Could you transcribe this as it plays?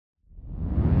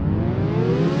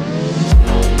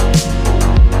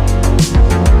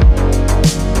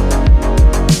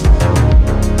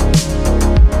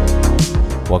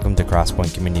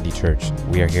Church.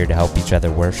 We are here to help each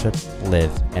other worship,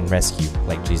 live, and rescue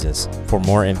like Jesus. For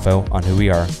more info on who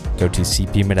we are, go to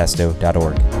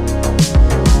cpmodesto.org.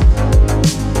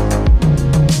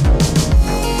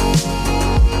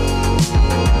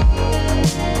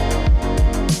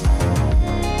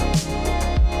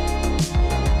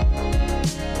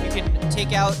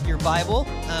 Take out your Bible.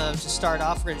 To start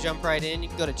off, we're going to jump right in. You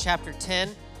can go to chapter 10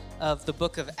 of the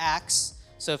book of Acts.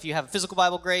 So if you have a physical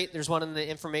Bible, great. There's one in the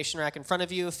information rack in front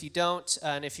of you. If you don't,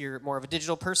 and if you're more of a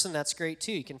digital person, that's great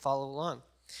too. You can follow along.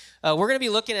 We're going to be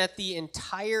looking at the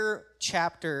entire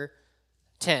chapter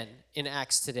 10 in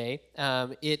Acts today.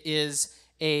 It is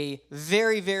a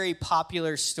very, very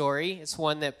popular story. It's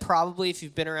one that probably, if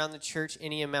you've been around the church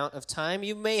any amount of time,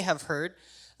 you may have heard.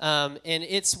 And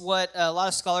it's what a lot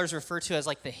of scholars refer to as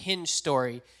like the hinge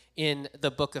story in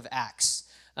the book of Acts.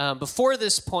 Before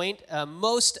this point,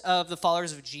 most of the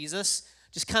followers of Jesus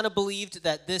just kind of believed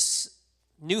that this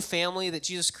new family that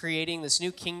Jesus is creating, this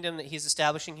new kingdom that he's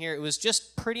establishing here, it was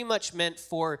just pretty much meant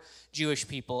for Jewish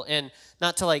people. And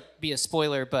not to like be a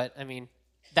spoiler, but I mean,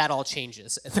 that all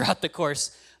changes throughout the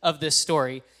course of this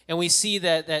story. And we see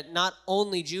that not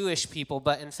only Jewish people,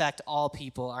 but in fact, all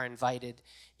people are invited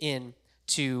in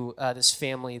to this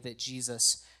family that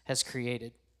Jesus has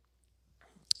created.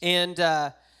 And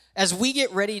as we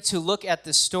get ready to look at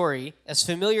this story, as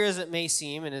familiar as it may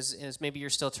seem, and as maybe you're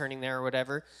still turning there or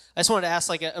whatever, I just wanted to ask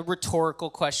like a rhetorical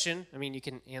question. I mean, you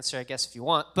can answer, I guess, if you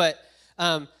want. But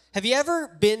have you ever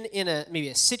been in maybe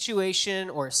a situation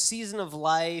or a season of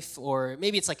life, or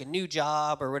maybe it's like a new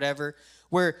job or whatever,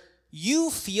 where you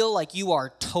feel like you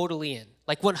are totally in,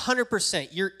 like 100%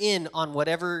 you're in on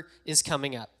whatever is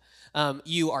coming up?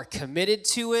 You are committed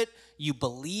to it, you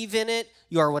believe in it,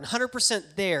 you are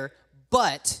 100% there,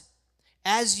 but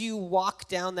as you walk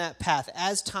down that path,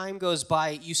 as time goes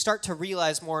by, you start to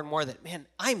realize more and more that, man,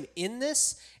 I'm in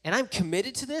this, and I'm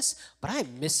committed to this, but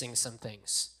I'm missing some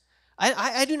things.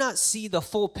 I do not see the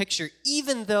full picture,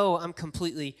 even though I'm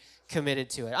completely committed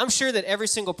to it. I'm sure that every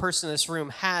single person in this room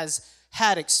has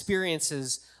had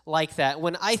experiences like that.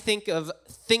 When I think of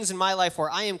things in my life where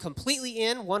I am completely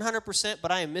in 100%,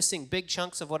 but I am missing big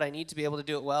chunks of what I need to be able to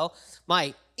do it well,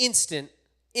 my instant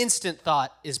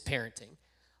thought is parenting.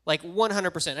 Like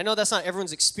 100%. I know that's not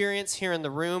everyone's experience here in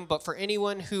the room, but for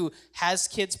anyone who has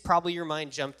kids, probably your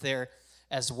mind jumped there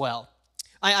as well.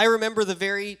 I remember the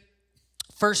very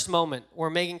first moment where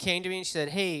Megan came to me and she said,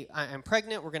 hey, I'm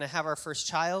pregnant. We're going to have our first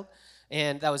child.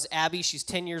 And that was Abby. She's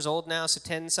 10 years old now, so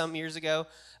 10 some years ago.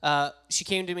 She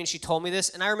came to me and she told me this.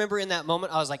 And I remember in that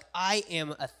moment, I was like, I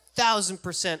am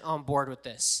 1,000% on board with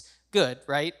this. Good,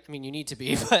 right? I mean, you need to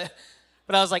be.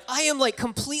 But I was like, I am like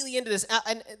completely into this.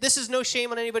 And this is no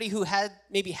shame on anybody who had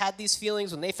these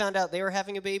feelings when they found out they were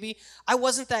having a baby. I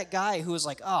wasn't that guy who was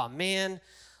like, oh man,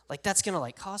 like that's going to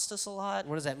like cost us a lot. And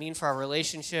what does that mean for our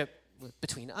relationship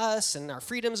between us, and our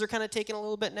freedoms are kind of taken a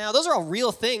little bit now. Those are all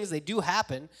real things. They do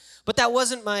happen. But that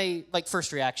wasn't my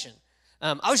first reaction.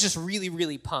 I was just really,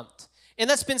 really pumped. And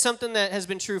that's been something that has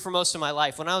been true for most of my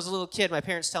life. When I was a little kid, my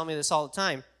parents tell me this all the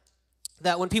time,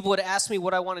 that when people would ask me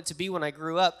what I wanted to be when I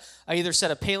grew up, I either said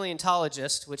a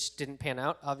paleontologist, which didn't pan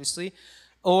out, obviously,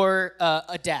 or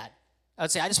a dad. I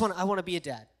would say, I want to be a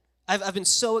dad. I've been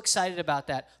so excited about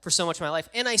that for so much of my life,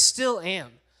 and I still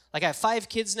am. Like, I have 5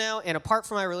 kids now, and apart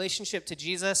from my relationship to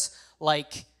Jesus,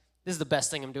 like, this is the best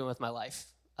thing I'm doing with my life.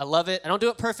 I love it. I don't do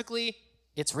it perfectly.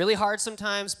 It's really hard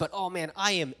sometimes, but, oh, man,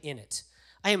 I am in it.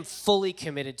 I am fully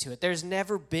committed to it. There's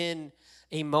never been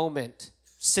a moment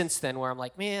since then where I'm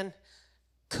like, man,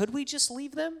 could we just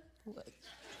leave them?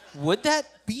 Would that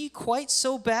be quite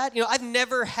so bad? You know, I've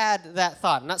never had that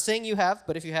thought. I'm not saying you have,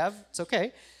 but if you have, it's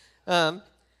okay. I've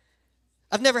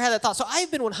never had that thought. So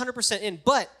I've been 100% in,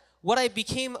 but what I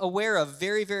became aware of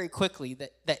very, very quickly,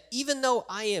 that even though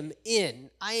I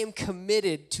am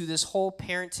committed to this whole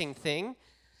parenting thing,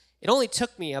 it only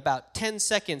took me about 10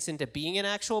 seconds into being an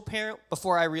actual parent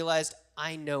before I realized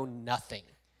I know nothing.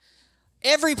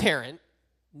 Every parent,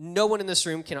 no one in this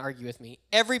room can argue with me,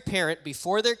 every parent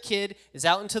before their kid is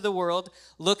out into the world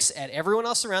looks at everyone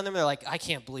else around them, they're like, I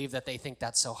can't believe that they think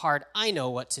that's so hard. I know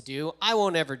what to do. I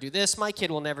won't ever do this. My kid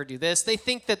will never do this. They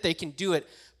think that they can do it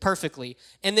perfectly.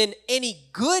 And then any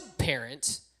good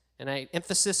parent, and I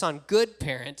emphasis on good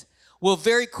parent, will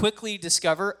very quickly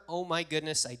discover, oh my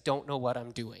goodness, I don't know what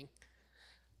I'm doing.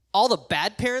 All the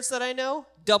bad parents that I know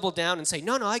double down and say,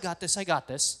 no, I got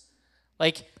this.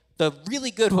 Like, the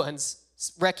really good ones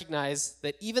recognize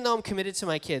that even though I'm committed to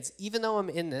my kids, even though I'm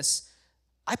in this,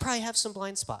 I probably have some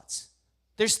blind spots.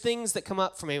 There's things that come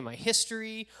up from maybe my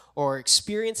history or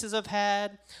experiences I've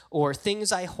had or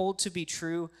things I hold to be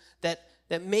true that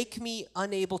that make me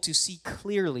unable to see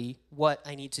clearly what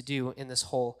I need to do in this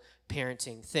whole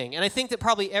parenting thing. And I think that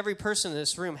probably every person in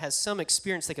this room has some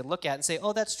experience they could look at and say,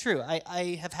 oh, that's true.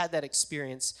 I have had that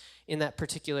experience in that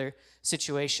particular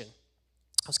situation.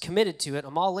 I was committed to it.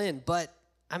 I'm all in, but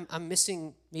I'm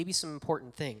missing maybe some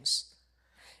important things.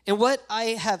 And what I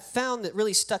have found that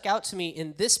really stuck out to me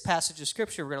in this passage of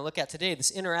Scripture we're going to look at today,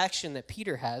 this interaction that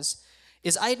Peter has,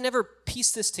 is I had never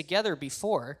pieced this together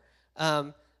before,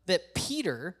 that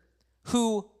Peter,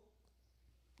 who,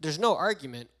 there's no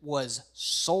argument, was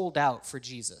sold out for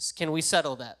Jesus. Can we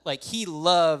settle that? Like, he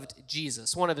loved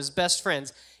Jesus, one of his best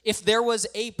friends. If there was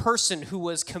a person who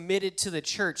was committed to the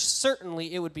church,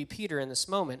 certainly it would be Peter in this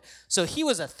moment. So he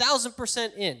was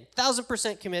 1,000% in,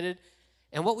 1,000% committed.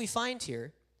 And what we find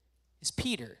here is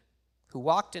Peter, who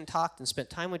walked and talked and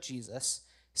spent time with Jesus,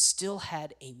 still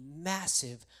had a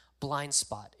massive blind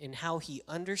spot in how he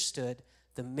understood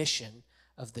the mission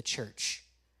of the church,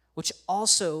 which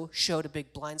also showed a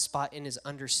big blind spot in his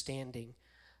understanding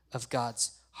of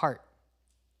God's heart.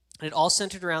 And it all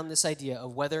centered around this idea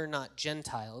of whether or not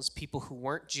Gentiles, people who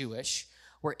weren't Jewish,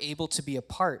 were able to be a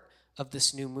part of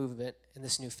this new movement and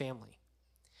this new family.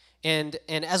 And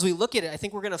as we look at it, I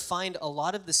think we're going to find a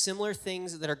lot of the similar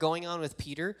things that are going on with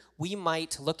Peter, we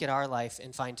might look at our life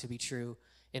and find to be true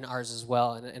in ours as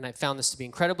well. And I found this to be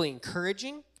incredibly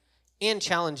encouraging and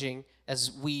challenging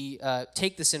as we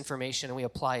take this information and we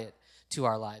apply it to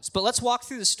our lives. But let's walk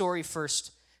through the story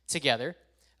first together.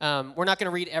 We're not going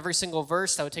to read every single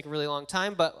verse. That would take a really long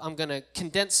time, but I'm going to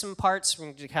condense some parts. We're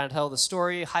going to kind of tell the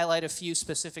story, highlight a few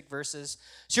specific verses.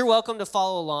 So you're welcome to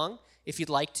follow along if you'd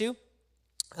like to,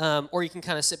 or you can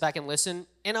kind of sit back and listen.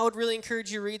 And I would really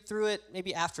encourage you to read through it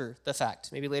maybe after the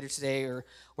fact, maybe later today or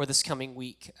this coming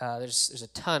week. There's a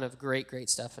ton of great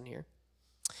stuff in here.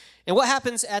 And what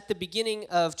happens at the beginning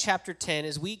of chapter 10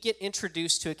 is we get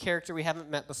introduced to a character we haven't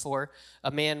met before,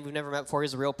 a man we've never met before.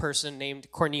 He's a real person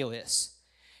named Cornelius.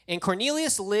 And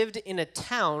Cornelius lived in a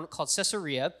town called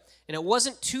Caesarea, and it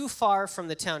wasn't too far from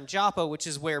the town Joppa, which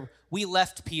is where we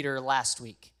left Peter last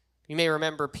week. You may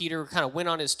remember Peter kind of went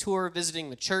on his tour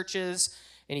visiting the churches,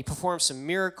 and he performed some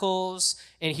miracles,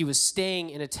 and he was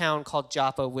staying in a town called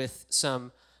Joppa with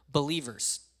some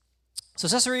believers. So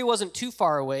Caesarea wasn't too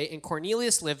far away, and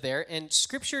Cornelius lived there, and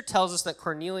Scripture tells us that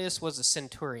Cornelius was a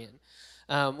centurion.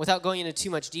 Without going into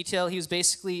too much detail, he was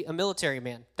basically a military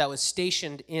man that was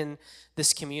stationed in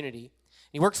this community.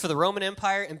 He worked for the Roman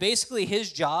Empire, and basically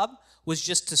his job was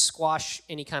just to squash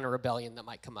any kind of rebellion that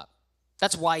might come up.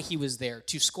 That's why he was there,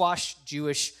 to squash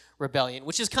Jewish rebellion,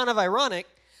 which is kind of ironic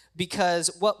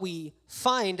because what we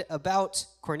find about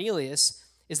Cornelius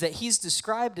is that he's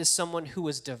described as someone who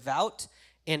was devout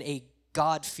and a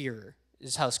God-fearer,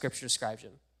 is how Scripture describes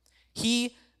him.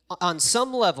 He, on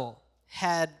some level,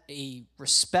 had a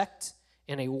respect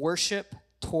and a worship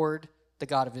toward the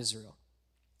God of Israel.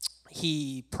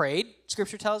 He prayed,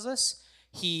 Scripture tells us.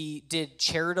 He did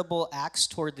charitable acts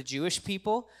toward the Jewish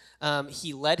people.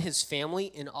 He led his family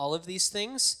in all of these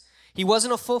things. He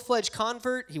wasn't a full-fledged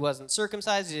convert. He wasn't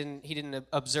circumcised. He didn't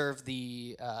observe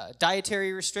the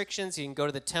dietary restrictions. He didn't go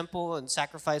to the temple and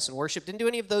sacrifice and worship. Didn't do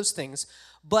any of those things.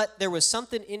 But there was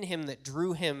something in him that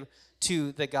drew him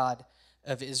to the God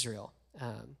of Israel.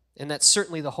 And that's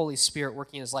certainly the Holy Spirit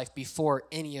working in his life before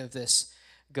any of this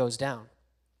goes down.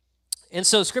 And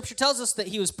so Scripture tells us that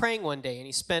he was praying one day, and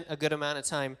he spent a good amount of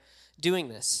time doing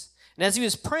this. And as he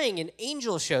was praying, an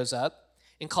angel shows up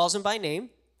and calls him by name,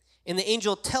 and the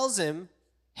angel tells him,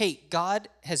 hey, God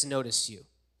has noticed you.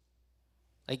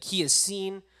 Like, he has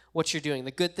seen what you're doing,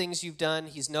 the good things you've done.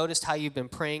 He's noticed how you've been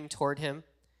praying toward him.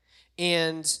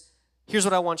 And here's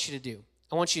what I want you to do.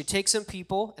 I want you to take some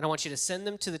people, and I want you to send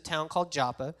them to the town called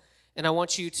Joppa, and I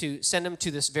want you to send them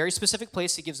to this very specific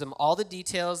place. He gives them all the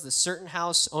details, this certain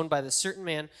house owned by this certain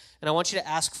man, and I want you to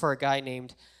ask for a guy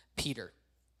named Peter.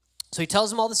 So he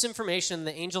tells them all this information, and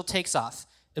the angel takes off.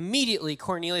 Immediately,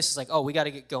 Cornelius is like, oh, we got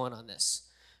to get going on this.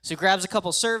 So he grabs a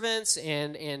couple servants,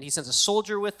 and he sends a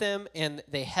soldier with them, and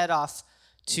they head off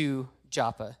to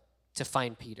Joppa to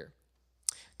find Peter.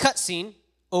 Cut scene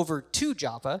over to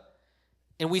Joppa,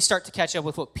 and we start to catch up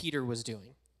with what Peter was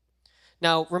doing.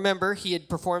 Now, remember, he had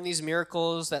performed these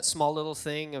miracles, that small little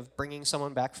thing of bringing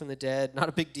someone back from the dead. Not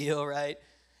a big deal, right?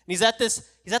 And he's at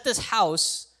this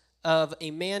house of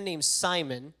a man named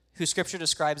Simon, who Scripture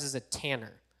describes as a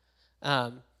tanner.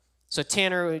 So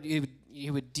tanner,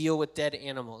 he would deal with dead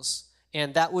animals.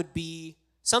 And that would be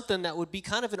something that would be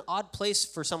kind of an odd place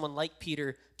for someone like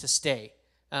Peter to stay.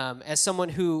 As someone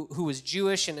who was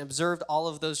Jewish and observed all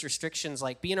of those restrictions,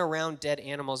 like being around dead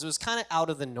animals, it was kind of out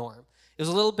of the norm. It was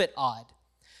a little bit odd.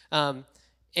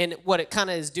 And what it kind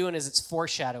of is doing is it's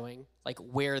foreshadowing like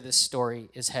where this story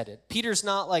is headed. Peter's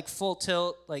not like full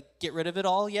tilt, like get rid of it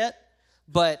all yet,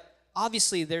 but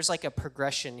obviously there's like a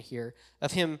progression here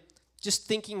of him just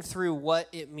thinking through what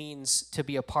it means to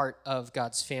be a part of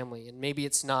God's family. And maybe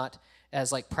it's not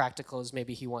as like practical as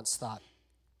maybe he once thought.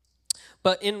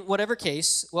 But in whatever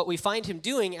case, what we find him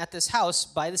doing at this house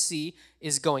by the sea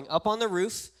is going up on the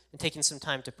roof and taking some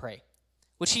time to pray,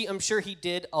 which I'm sure he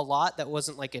did a lot. That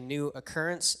wasn't like a new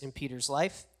occurrence in Peter's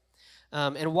life.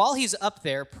 And while he's up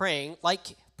there praying,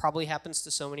 like probably happens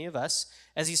to so many of us,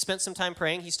 as he spent some time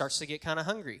praying, he starts to get kind of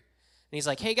hungry. And he's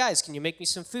like, hey guys, can you make me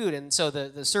some food? And so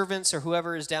the servants or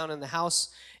whoever is down in the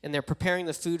house, and they're preparing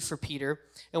the food for Peter.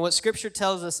 And what Scripture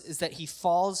tells us is that he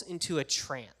falls into a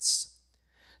trance.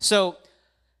 So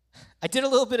I did a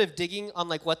little bit of digging on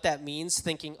like what that means,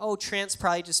 thinking, oh, trance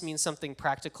probably just means something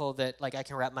practical that like I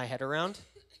can wrap my head around.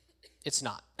 It's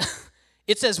not.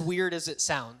 It's as weird as it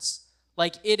sounds.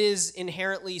 Like it is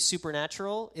inherently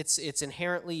supernatural. It's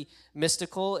inherently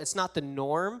mystical. It's not the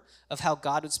norm of how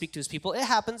God would speak to his people. It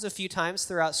happens a few times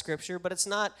throughout Scripture, but it's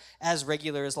not as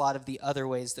regular as a lot of the other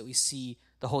ways that we see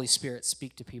the Holy Spirit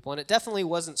speak to people. And it definitely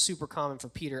wasn't super common for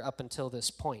Peter up until this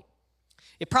point.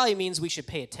 It probably means we should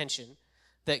pay attention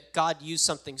that God used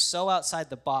something so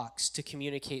outside the box to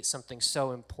communicate something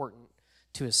so important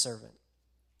to his servant.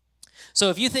 So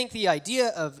if you think the idea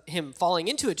of him falling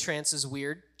into a trance is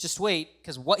weird, just wait,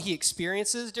 because what he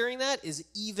experiences during that is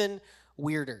even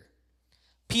weirder.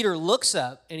 Peter looks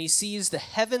up and he sees the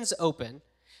heavens open,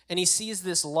 and he sees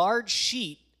this large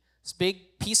sheet, this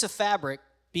big piece of fabric,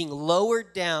 being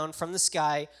lowered down from the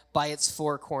sky by its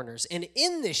four corners. And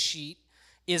in this sheet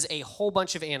is a whole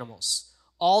bunch of animals.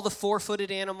 All the four-footed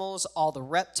animals, all the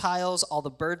reptiles, all the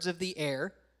birds of the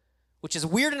air, which is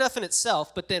weird enough in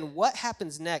itself, but then what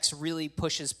happens next really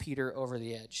pushes Peter over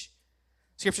the edge.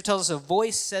 Scripture tells us a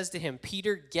voice says to him,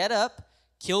 Peter, get up,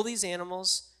 kill these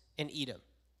animals, and eat them.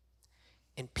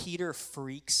 And Peter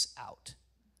freaks out.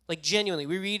 Like genuinely,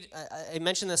 we read, I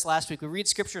mentioned this last week, we read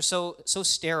Scripture so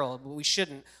sterile, but we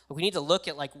shouldn't. We need to look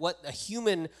at like what a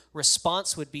human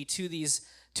response would be to these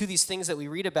things that we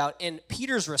read about, and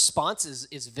Peter's response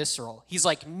is visceral. He's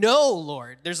like, no,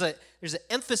 Lord. There's an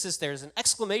emphasis there. There's an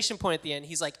exclamation point at the end.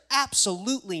 He's like,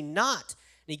 absolutely not.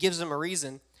 And he gives them a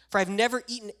reason. For I've never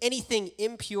eaten anything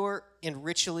impure and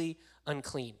ritually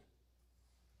unclean.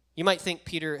 You might think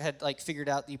Peter had like figured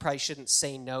out that you probably shouldn't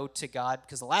say no to God,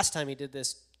 because the last time he did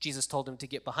this, Jesus told him to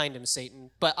get behind him, Satan.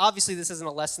 But obviously this isn't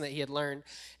a lesson that he had learned.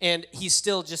 And he's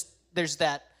still just, there's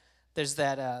that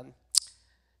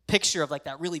picture of like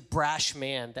that really brash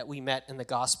man that we met in the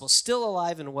gospel, still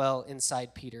alive and well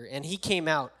inside Peter. And he came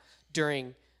out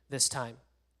during this time.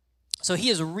 So he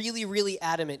is really, really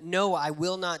adamant. No, I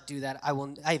will not do that.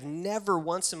 I've never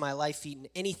once in my life eaten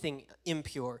anything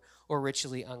impure or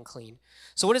ritually unclean.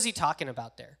 So what is he talking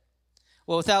about there?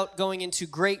 Well, without going into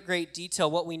great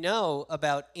detail, what we know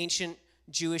about ancient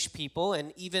Jewish people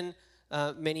and even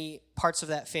many parts of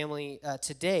that family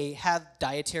today have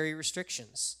dietary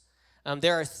restrictions.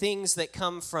 There are things that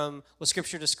come from what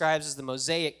Scripture describes as the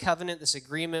Mosaic covenant, this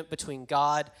agreement between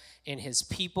God and his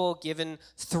people given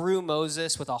through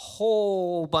Moses with a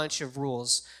whole bunch of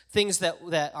rules, things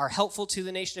that are helpful to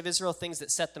the nation of Israel, things that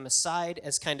set them aside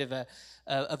as kind of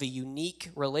a unique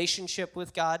relationship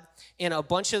with God. And a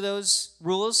bunch of those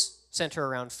rules center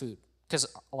around food, because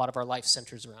a lot of our life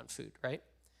centers around food, right?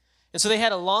 And so they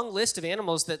had a long list of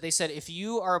animals that they said, if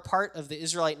you are a part of the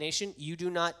Israelite nation, you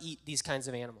do not eat these kinds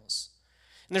of animals.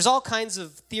 And there's all kinds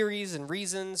of theories and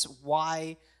reasons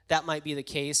why that might be the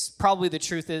case. Probably the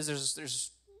truth is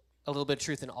there's a little bit of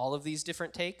truth in all of these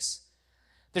different takes.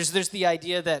 There's the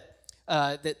idea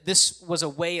that this was a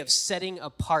way of setting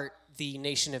apart the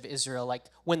nation of Israel. Like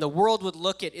when the world would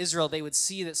look at Israel, they would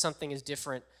see that something is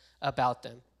different about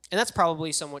them. And that's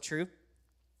probably somewhat true.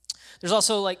 There's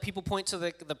also like people point to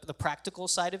the practical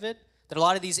side of it, that a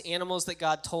lot of these animals that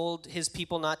God told his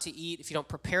people not to eat, if you don't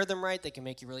prepare them right, they can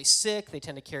make you really sick. They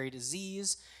tend to carry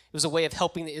disease. It was a way of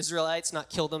helping the Israelites not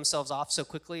kill themselves off so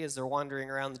quickly as they're wandering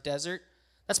around the desert.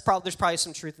 There's probably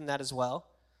some truth in that as well.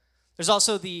 There's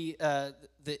also the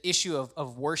issue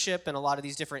of worship, and a lot of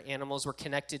these different animals were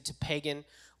connected to pagan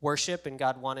worship, and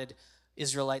God wanted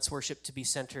Israelites' worship to be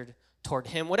centered toward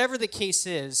him. Whatever the case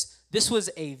is, this was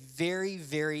a very,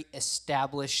 very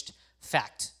established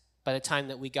fact by the time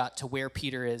that we got to where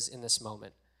Peter is in this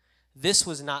moment. This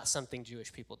was not something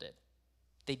Jewish people did.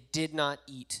 They did not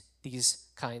eat these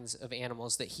kinds of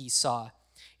animals that he saw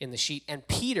in the sheet, and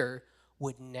Peter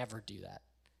would never do that.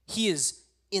 He is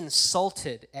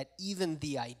insulted at even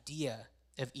the idea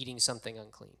of eating something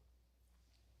unclean.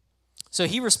 So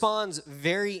he responds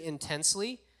very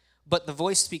intensely, but the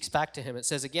voice speaks back to him. It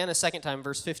says again a second time,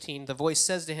 verse 15, the voice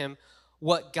says to him,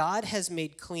 "What God has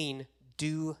made clean,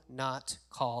 do not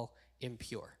call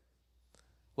impure."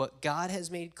 What God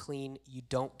has made clean, you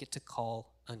don't get to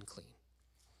call unclean.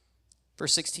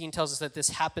 Verse 16 tells us that this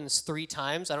happens 3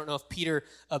 times. I don't know if Peter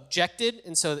objected,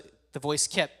 and so the voice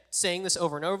kept saying this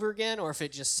over and over again, or if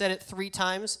it just said it 3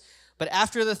 times. But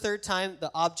after the 3rd time,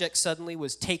 the object suddenly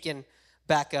was taken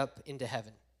back up into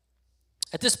heaven.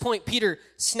 At this point, Peter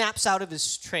snaps out of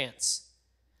his trance.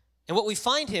 And what we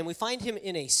find him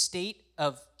in a state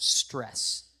of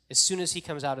stress as soon as he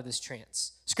comes out of this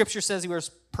trance. Scripture says he was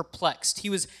perplexed. He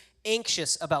was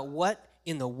anxious about what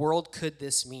in the world could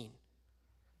this mean.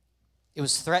 It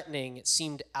was threatening. It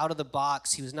seemed out of the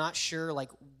box. He was not sure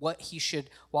what he should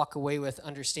walk away with,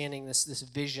 understanding this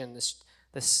vision,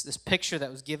 this picture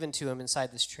that was given to him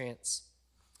inside this trance.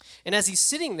 And as he's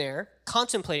sitting there,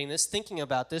 contemplating this, thinking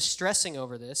about this, stressing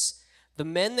over this, the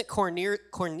men that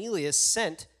Cornelius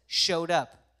sent showed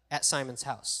up at Simon's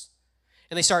house.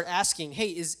 And they start asking, hey,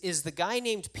 is the guy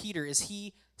named Peter, is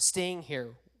he staying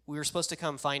here? We were supposed to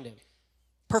come find him.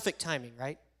 Perfect timing,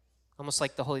 right? Almost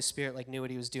like the Holy Spirit knew what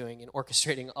he was doing and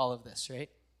orchestrating all of this, right?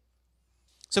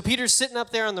 So Peter's sitting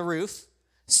up there on the roof,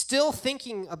 still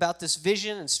thinking about this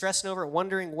vision and stressing over it,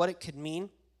 wondering what it could mean.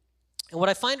 And what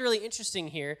I find really interesting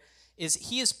here is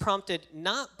he is prompted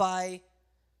not by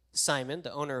Simon,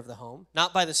 the owner of the home,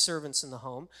 not by the servants in the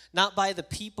home, not by the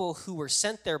people who were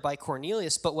sent there by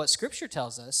Cornelius, but what Scripture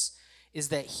tells us is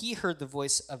that he heard the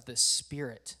voice of the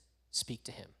Spirit speak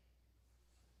to him,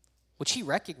 which he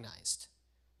recognized.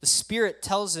 The Spirit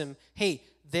tells him, hey,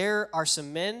 there are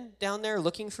some men down there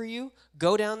looking for you.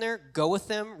 Go down there, go with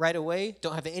them right away.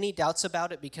 Don't have any doubts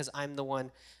about it because I'm the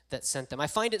one that sent them. I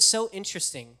find it so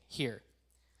interesting here.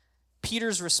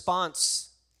 Peter's response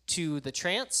to the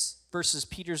trance versus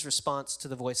Peter's response to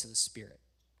the voice of the Spirit.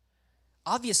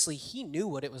 Obviously, he knew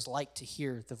what it was like to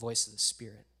hear the voice of the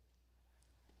Spirit.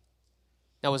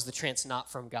 Now, was the trance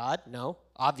not from God? No,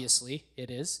 obviously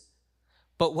it is.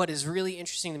 But what is really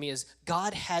interesting to me is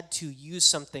God had to use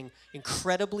something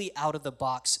incredibly out of the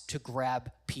box to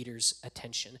grab Peter's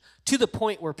attention, to the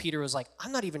point where Peter was like,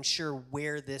 I'm not even sure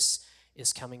where this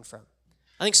is coming from.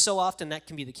 I think so often that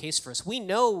can be the case for us. We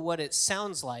know what it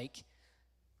sounds like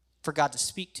for God to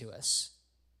speak to us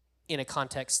in a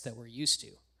context that we're used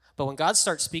to. But when God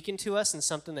starts speaking to us in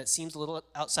something that seems a little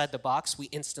outside the box, we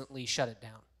instantly shut it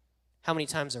down. How many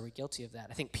times are we guilty of that?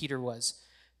 I think Peter was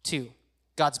too.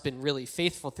 God's been really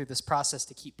faithful through this process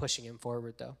to keep pushing him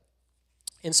forward, though.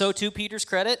 And so, to Peter's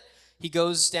credit, he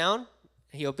goes down,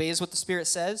 he obeys what the Spirit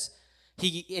says,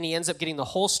 he ends up getting the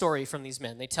whole story from these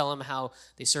men. They tell him how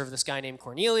they serve this guy named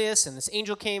Cornelius, and this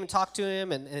angel came and talked to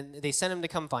him, and they sent him to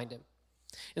come find him.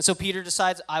 And so Peter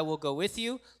decides, I will go with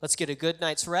you. Let's get a good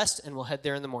night's rest, and we'll head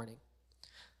there in the morning.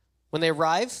 When they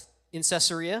arrive in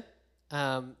Caesarea,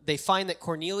 they find that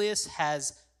Cornelius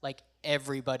has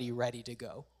everybody ready to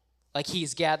go.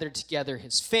 He's gathered together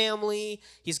his family,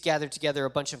 he's gathered together a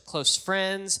bunch of close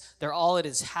friends, they're all at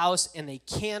his house, and they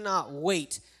cannot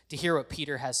wait to hear what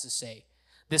Peter has to say.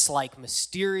 This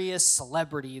mysterious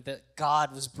celebrity that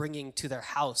God was bringing to their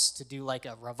house to do a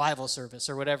revival service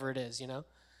or whatever it is,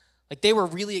 they were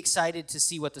really excited to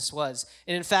see what this was.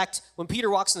 And in fact, when Peter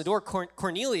walks in the door,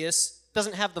 Cornelius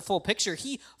doesn't have the full picture.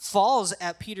 He falls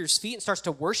at Peter's feet and starts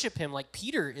to worship him like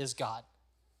Peter is God.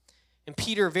 And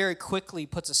Peter very quickly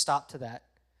puts a stop to that.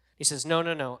 He says,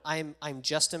 no, I'm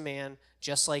just a man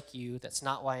just like you. That's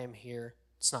not why I'm here.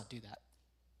 Let's not do that.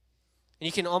 And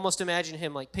you can almost imagine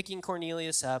him picking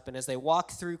Cornelius up, and as they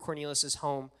walk through Cornelius'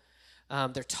 home,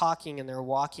 they're talking and they're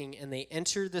walking, and they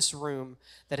enter this room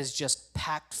that is just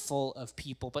packed full of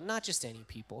people, but not just any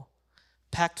people,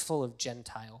 packed full of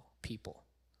Gentile people.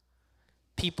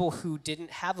 People who didn't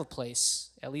have a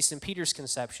place, at least in Peter's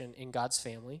conception, in God's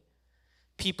family.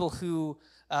 People who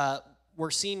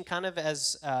were seen kind of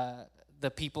as the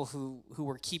people who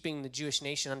were keeping the Jewish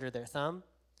nation under their thumb.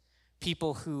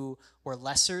 People who were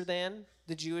lesser than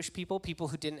the Jewish people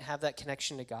who didn't have that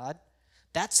connection to God.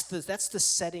 That's the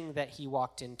setting that he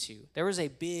walked into. There was a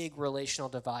big relational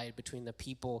divide between the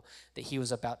people that he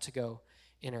was about to go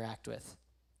interact with.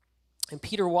 And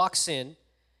Peter walks in,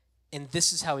 and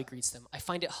this is how he greets them. I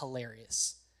find it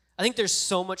hilarious. I think there's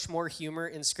so much more humor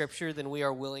in Scripture than we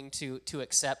are willing to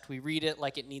accept. We read it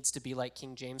like it needs to be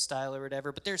King James style or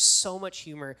whatever, but there's so much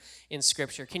humor in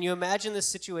Scripture. Can you imagine this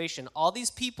situation? All these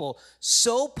people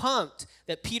so pumped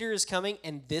that Peter is coming,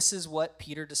 and this is what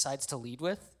Peter decides to lead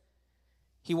with?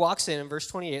 He walks in verse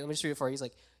 28, let me just read it for you. He's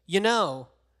like,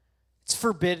 it's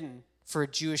forbidden for a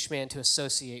Jewish man to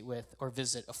associate with or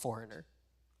visit a foreigner.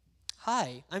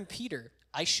 hi, I'm Peter.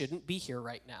 I shouldn't be here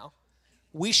right now.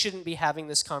 We shouldn't be having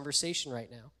this conversation right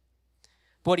now.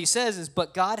 But what he says is,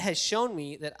 but God has shown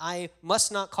me that I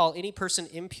must not call any person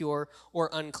impure or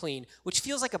unclean, which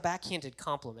feels like a backhanded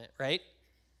compliment, right?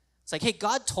 It's like, hey,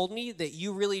 God told me that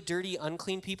you really dirty,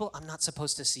 unclean people, I'm not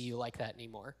supposed to see you like that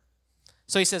anymore.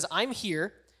 So he says, I'm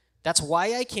here. That's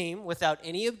why I came without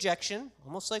any objection,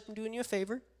 almost like I'm doing you a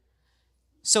favor.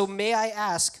 So may I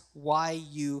ask why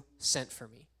you sent for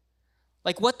me?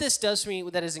 Like what this does for me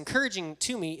that is encouraging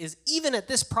to me is even at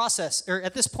this process, or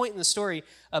at this point in the story,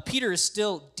 Peter is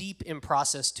still deep in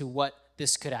process to what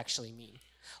this could actually mean.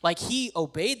 Like he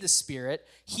obeyed the Spirit,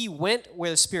 he went where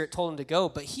the Spirit told him to go,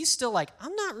 but he's still like,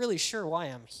 I'm not really sure why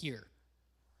I'm here.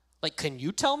 Like, can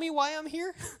you tell me why I'm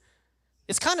here?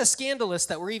 It's kind of scandalous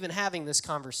that we're even having this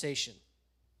conversation.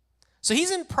 So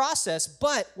he's in process,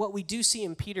 but what we do see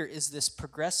in Peter is this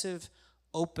progressive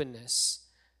openness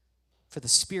for the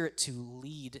Spirit to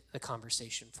lead the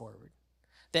conversation forward.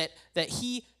 That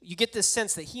you get this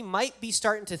sense that he might be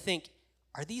starting to think,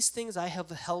 are these things I have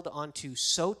held onto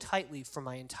so tightly for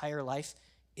my entire life,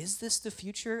 is this the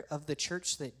future of the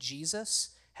church that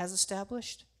Jesus has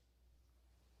established?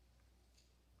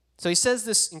 So he says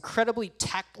this incredibly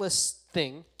tactless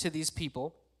thing to these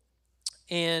people,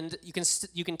 and you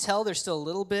can tell there's still a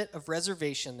little bit of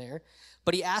reservation there.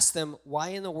 But he asks them, why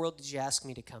in the world did you ask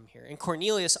me to come here? And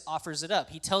Cornelius offers it up.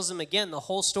 He tells them again the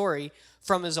whole story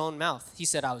from his own mouth. He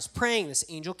said, I was praying, this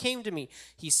angel came to me.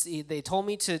 They told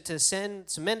me to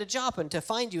send some men to Joppa and to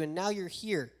find you, and now you're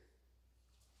here.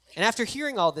 And after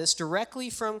hearing all this directly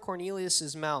from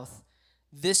Cornelius' mouth,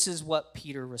 this is what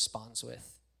Peter responds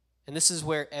with. And this is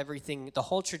where everything, the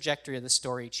whole trajectory of the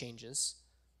story changes.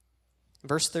 In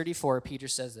verse 34, Peter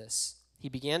says this, he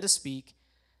began to speak,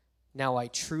 now I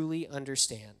truly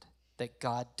understand that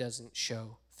God doesn't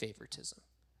show favoritism.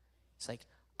 It's like,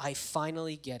 I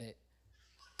finally get it.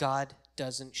 God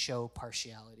doesn't show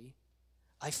partiality.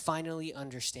 I finally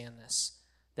understand this,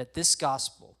 that this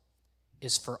gospel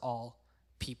is for all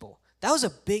people. That was a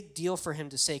big deal for him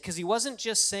to say, because he wasn't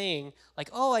just saying, like,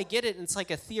 oh, I get it, and it's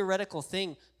like a theoretical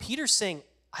thing. Peter's saying,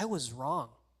 I was wrong.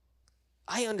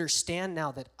 I understand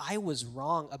now that I was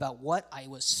wrong about what I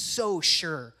was so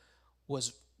sure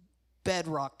was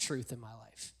bedrock truth in my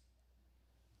life,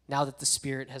 now that the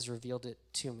Spirit has revealed it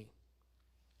to me.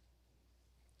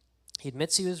 He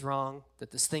admits he was wrong,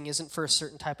 that this thing isn't for a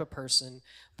certain type of person,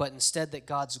 but instead that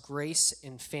God's grace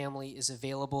and family is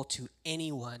available to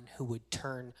anyone who would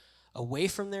turn away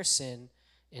from their sin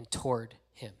and toward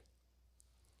him.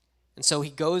 And so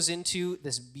he goes into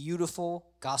this beautiful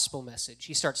gospel message.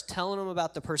 He starts telling them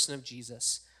about the person of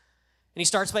Jesus. And he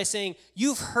starts by saying,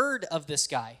 you've heard of this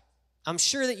guy. I'm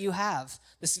sure that you have.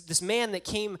 This man that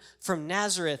came from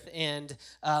Nazareth and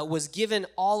was given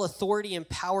all authority and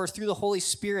power through the Holy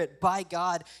Spirit by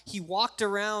God. He walked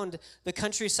around the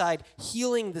countryside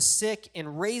healing the sick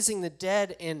and raising the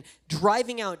dead and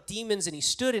driving out demons, and he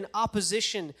stood in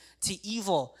opposition to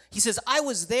evil. He says, I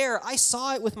was there. I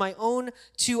saw it with my own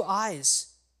two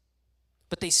eyes.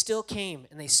 But they still came,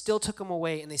 and they still took him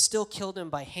away, and they still killed him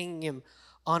by hanging him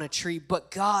on a tree. But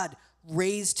God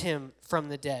raised him from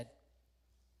the dead.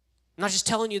 I'm not just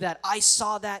telling you that. I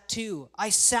saw that too. I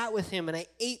sat with him and I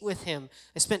ate with him.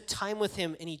 I spent time with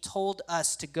him, and he told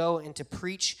us to go and to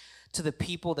preach to the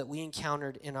people that we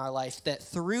encountered in our life, that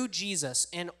through Jesus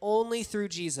and only through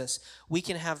Jesus, we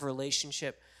can have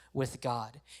relationship with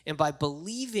God. And by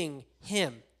believing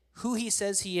him, who he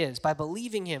says he is, by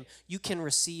believing him, you can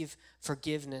receive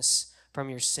forgiveness from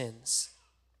your sins.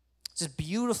 It's a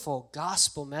beautiful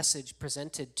gospel message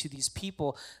presented to these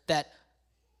people that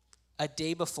a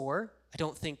day before, I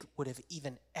don't think would have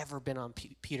even ever been on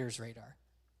Peter's radar.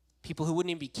 People who wouldn't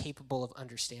even be capable of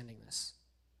understanding this.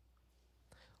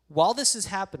 While this is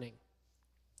happening,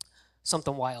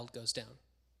 something wild goes down.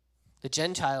 The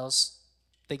Gentiles,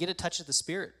 they get a touch of the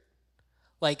Spirit.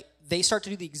 Like, they start to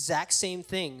do the exact same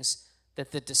things that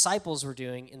the disciples were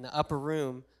doing in the upper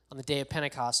room on the day of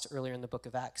Pentecost earlier in the book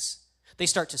of Acts. They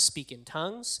start to speak in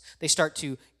tongues. They start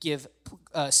to give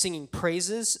singing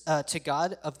praises to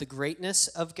God of the greatness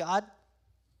of God.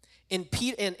 And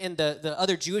the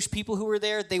other Jewish people who were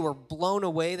there, they were blown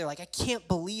away. They're like, I can't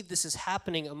believe this is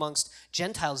happening amongst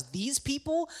Gentiles. These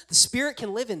people, the Spirit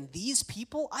can live in these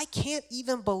people? I can't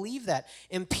even believe that.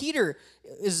 And Peter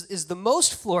is the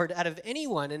most floored out of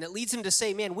anyone, and it leads him to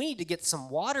say, man, we need to get some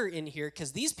water in here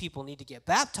because these people need to get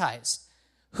baptized.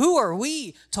 Who are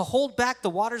we to hold back the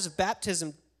waters of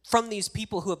baptism from these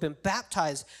people who have been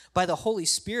baptized by the Holy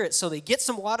Spirit? So they get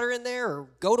some water in there or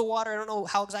go to water. I don't know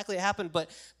how exactly it happened, but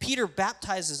Peter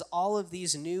baptizes all of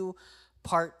these new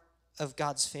part of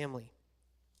God's family.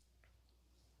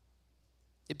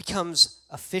 it becomes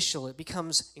official, it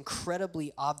becomes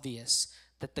incredibly obvious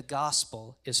that the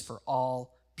gospel is for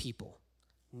all people.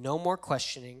 No more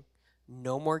questioning,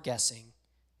 no more guessing.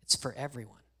 It's for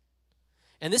everyone.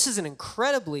 And this is an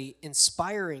incredibly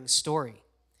inspiring story,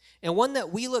 and one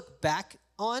that we look back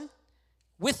on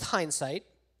with hindsight,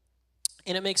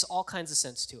 and it makes all kinds of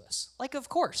sense to us. Like, of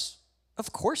course,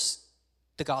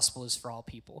 the gospel is for all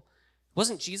people.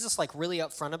 Wasn't Jesus really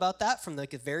upfront about that from the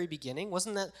very beginning?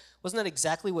 Wasn't that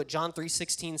exactly what John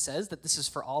 3:16 says, that this is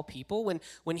for all people?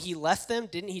 When he left them,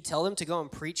 didn't he tell them to go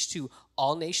and preach to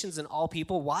all nations and all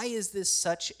people? Why is this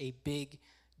such a big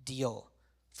deal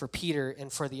for Peter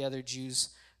and for the other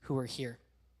Jews who are here?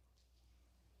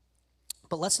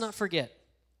 But let's not forget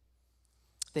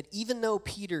that even though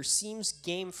Peter seems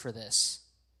game for this,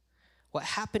 what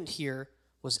happened here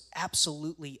was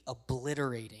absolutely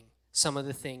obliterating some of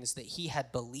the things that he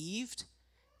had believed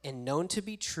and known to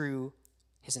be true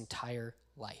his entire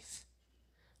life.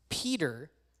 Peter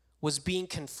was being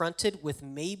confronted with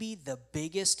maybe the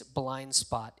biggest blind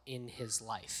spot in his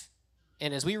life.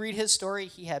 And as we read his story,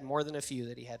 he had more than a few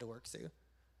that he had to work through.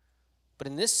 But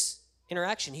in this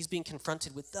interaction, he's being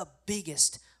confronted with the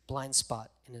biggest blind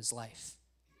spot in his life.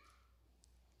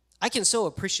 I can so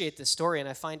appreciate this story, and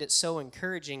I find it so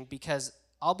encouraging because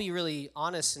I'll be really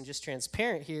honest and just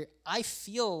transparent here. I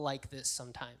feel like this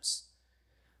sometimes.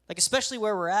 Especially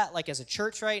where we're at, as a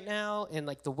church right now, and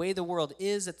the way the world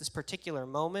is at this particular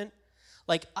moment.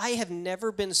 I have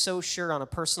never been so sure on a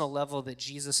personal level that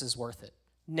Jesus is worth it.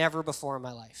 Never before in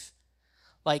my life.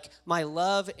 My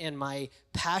love and my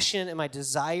passion and my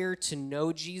desire to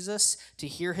know Jesus, to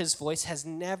hear his voice, has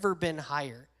never been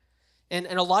higher. And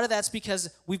a lot of that's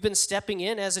because we've been stepping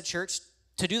in as a church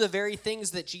to do the very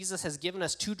things that Jesus has given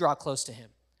us to draw close to him,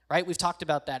 right? We've talked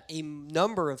about that a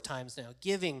number of times now.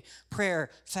 Giving, prayer,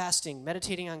 fasting,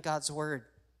 meditating on God's word,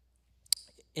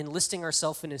 enlisting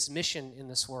ourselves in his mission in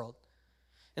this world.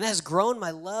 And that has grown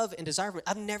my love and desire.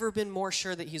 I've never been more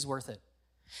sure that he's worth it.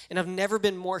 And I've never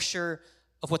been more sure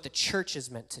of what the church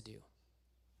is meant to do.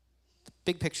 The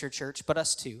big picture church, but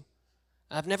us too.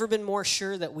 I've never been more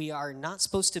sure that we are not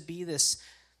supposed to be this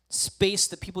space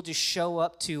that people just show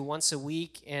up to once a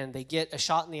week and they get a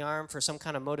shot in the arm for some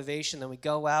kind of motivation, then we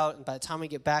go out, and by the time we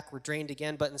get back, we're drained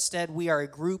again. But instead, we are a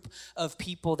group of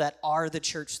people that are the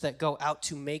church, that go out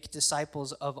to make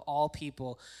disciples of all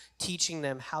people, teaching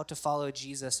them how to follow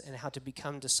Jesus and how to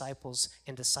become disciples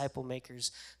and disciple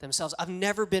makers themselves. I've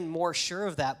never been more sure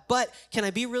of that. But can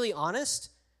I be really honest?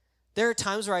 There are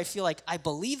times where I feel like I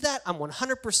believe that, I'm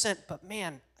 100%, but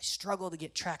man, I struggle to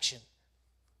get traction.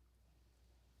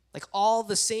 All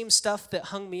the same stuff that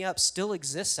hung me up still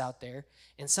exists out there,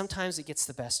 and sometimes it gets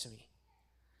the best of me.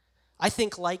 I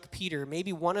think, like Peter,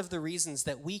 maybe one of the reasons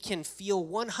that we can feel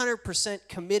 100%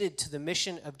 committed to the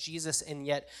mission of Jesus and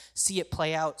yet see it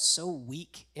play out so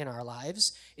weak in our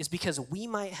lives is because we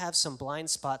might have some blind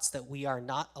spots that we are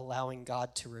not allowing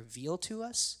God to reveal to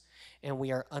us, and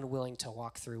we are unwilling to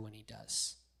walk through when he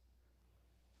does.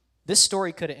 This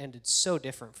story could have ended so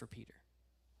different for Peter.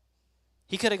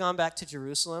 He could have gone back to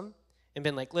Jerusalem and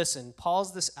been like, listen,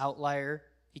 Paul's this outlier.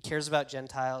 He cares about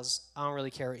Gentiles. I don't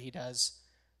really care what he does.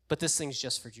 But this thing's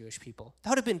just for Jewish people.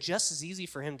 That would have been just as easy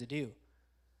for him to do.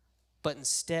 But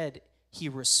instead, he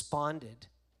responded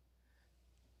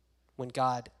when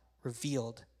God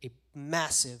revealed a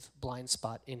massive blind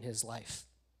spot in his life.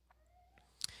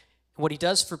 And what he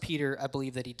does for Peter, I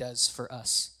believe that he does for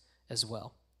us as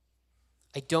well.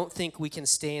 I don't think we can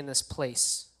stay in this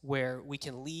place where we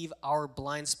can leave our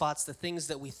blind spots, the things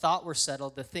that we thought were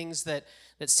settled, the things that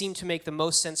seem to make the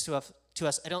most sense to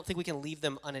us. I don't think we can leave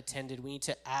them unattended. We need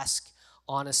to ask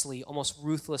honestly, almost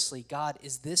ruthlessly, God,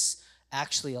 is this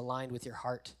actually aligned with your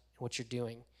heart and what you're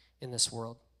doing in this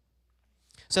world?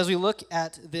 So as we look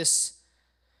at this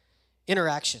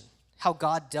interaction, how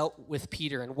God dealt with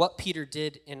Peter and what Peter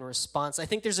did in response, I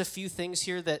think there's a few things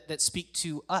here that speak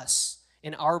to us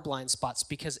in our blind spots,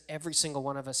 because every single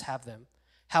one of us have them.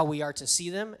 How we are to see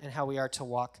them and how we are to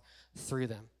walk through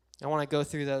them. I want to go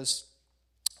through those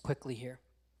quickly here.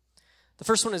 The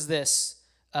first one is this.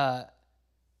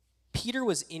 Peter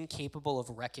was incapable of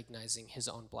recognizing his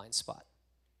own blind spot.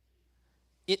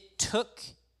 It took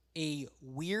a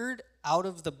weird,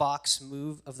 out-of-the-box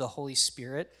move of the Holy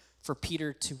Spirit for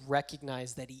Peter to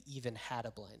recognize that he even had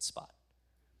a blind spot.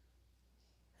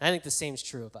 And I think the same is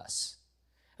true of us.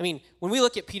 I mean, when we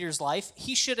look at Peter's life,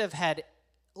 he should have had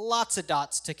lots of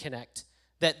dots to connect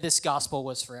that this gospel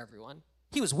was for everyone.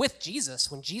 He was with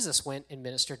Jesus when Jesus went and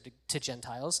ministered to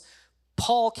Gentiles.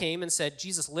 Paul came and said,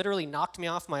 Jesus literally knocked me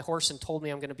off my horse and told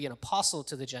me I'm going to be an apostle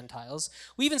to the Gentiles.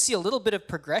 We even see a little bit of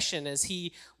progression as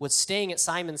he was staying at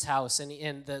Simon's house, and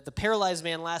the paralyzed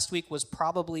man last week was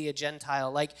probably a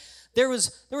Gentile. Like, there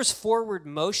was forward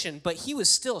motion, but he was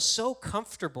still so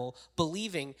comfortable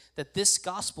believing that this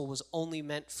gospel was only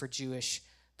meant for Jewish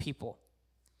people.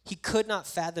 He could not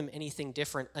fathom anything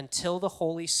different until the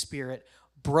Holy Spirit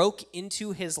broke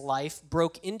into his life,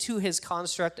 broke into his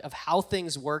construct of how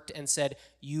things worked, and said,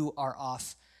 you are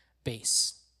off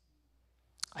base.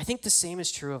 I think the same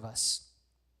is true of us.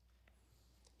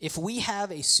 If we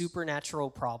have a supernatural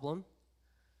problem,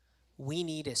 we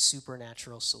need a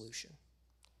supernatural solution.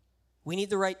 We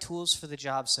need the right tools for the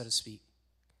job, so to speak.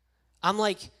 I'm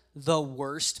like the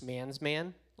worst man's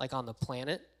man, like on the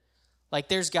planet. Like,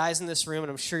 there's guys in this room,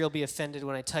 and I'm sure you'll be offended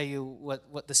when I tell you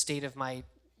what the state of my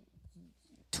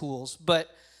tools, but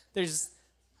there's,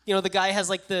 the guy has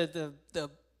like the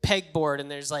pegboard,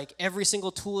 and there's like every single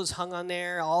tool is hung on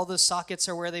there, all the sockets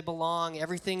are where they belong,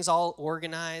 everything's all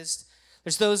organized.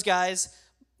 There's those guys.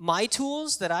 My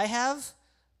tools that I have,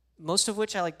 most of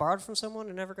which I like borrowed from someone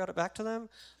and never got it back to them,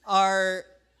 are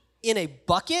in a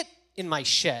bucket in my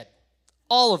shed.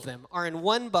 All of them are in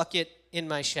one bucket in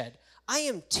my shed. I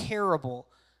am terrible.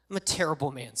 I'm a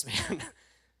terrible man's man.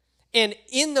 And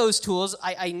in those tools,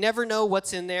 I never know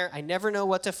what's in there. I never know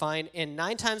what to find. And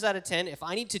 9 times out of 10, if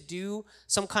I need to do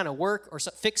some kind of work or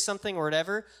fix something or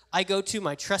whatever, I go to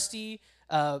my trusty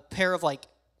pair of like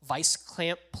vice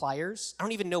clamp pliers. I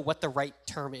don't even know what the right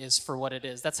term is for what it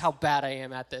is. That's how bad I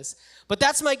am at this. But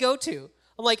that's my go-to.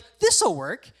 I'm like, this'll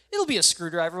work. It'll be a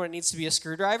screwdriver when it needs to be a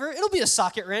screwdriver. It'll be a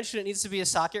socket wrench when it needs to be a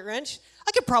socket wrench.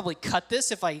 I could probably cut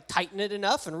this if I tighten it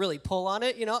enough and really pull on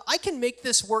it. I can make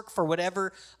this work for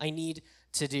whatever I need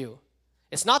to do.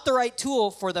 It's not the right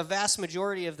tool for the vast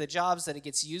majority of the jobs that it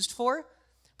gets used for,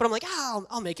 but I'm like,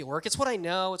 I'll make it work. It's what I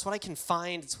know. It's what I can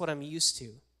find. It's what I'm used to.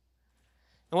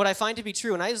 And what I find to be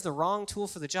true, when I use the wrong tool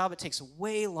for the job, it takes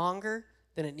way longer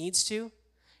than it needs to.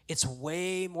 It's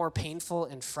way more painful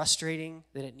and frustrating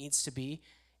than it needs to be.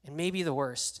 And maybe the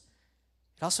worst,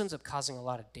 it also ends up causing a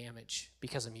lot of damage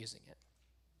because I'm using it.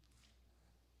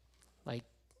 Like,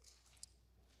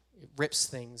 it rips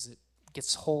things, it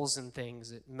gets holes in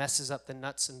things, it messes up the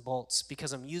nuts and bolts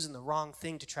because I'm using the wrong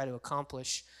thing to try to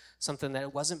accomplish something that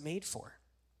it wasn't made for.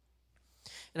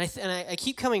 And I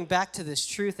keep coming back to this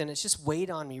truth, and it's just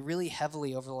weighed on me really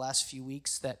heavily over the last few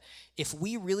weeks that if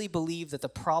we really believe that the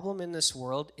problem in this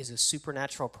world is a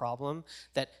supernatural problem,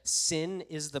 that sin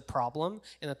is the problem,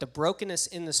 and that the brokenness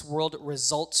in this world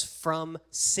results from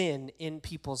sin in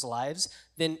people's lives,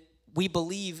 then we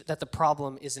believe that the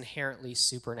problem is inherently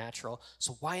supernatural.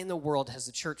 So why in the world has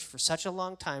the church for such a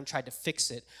long time tried to fix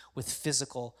it with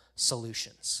physical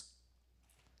solutions?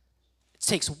 It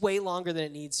takes way longer than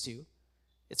it needs to.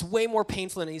 It's way more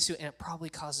painful than it needs to, and it probably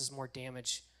causes more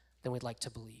damage than we'd like to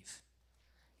believe.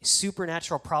 A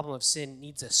supernatural problem of sin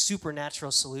needs a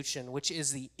supernatural solution, which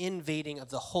is the invading of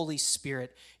the Holy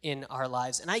Spirit in our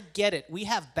lives. And I get it. We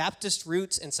have Baptist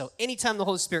roots, and so anytime the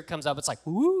Holy Spirit comes up, it's like,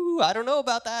 ooh, I don't know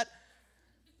about that.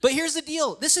 But here's the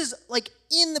deal. This is like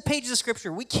in the pages of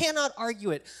Scripture. We cannot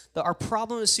argue it. Our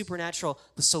problem is supernatural.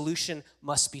 The solution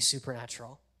must be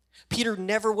supernatural. Peter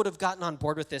never would have gotten on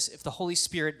board with this if the Holy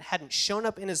Spirit hadn't shown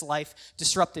up in his life,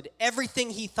 disrupted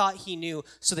everything he thought he knew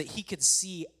so that he could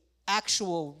see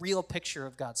actual, real picture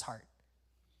of God's heart.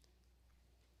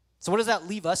 So what does that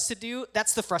leave us to do?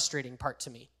 That's the frustrating part to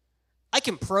me. I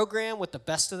can program with the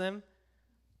best of them.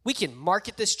 We can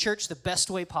market this church the best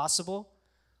way possible.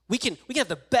 We can have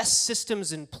the best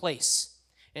systems in place.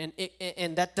 And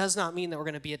that does not mean that we're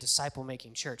going to be a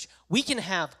disciple-making church. We can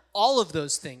have all of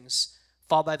those things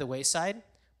fall by the wayside,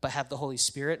 but have the Holy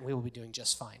Spirit, and we will be doing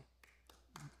just fine.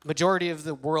 Majority of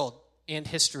the world and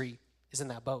history is in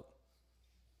that boat.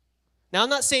 Now, I'm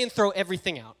not saying throw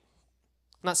everything out.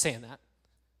 I'm not saying that.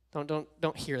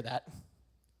 Don't hear that.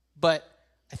 But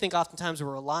I think oftentimes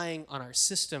we're relying on our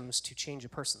systems to change a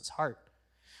person's heart.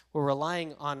 We're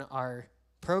relying on our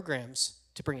programs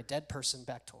to bring a dead person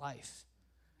back to life.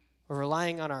 We're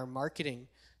relying on our marketing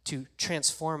to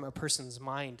transform a person's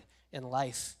mind and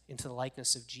life into the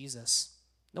likeness of Jesus.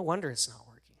 No wonder it's not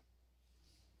working.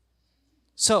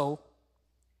 So,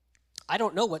 I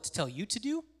don't know what to tell you to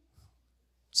do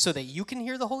so that you can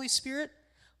hear the Holy Spirit,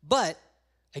 but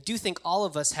I do think all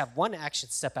of us have one action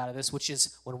step out of this, which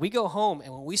is when we go home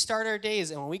and when we start our days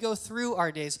and when we go through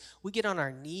our days, we get on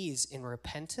our knees in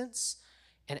repentance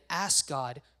and ask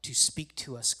God to speak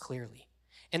to us clearly.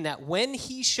 And that when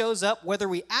he shows up, whether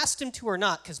we asked him to or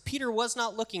not, because Peter was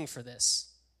not looking for this,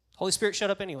 Holy Spirit showed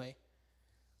up anyway,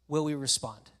 will we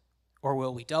respond? Or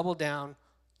will we double down,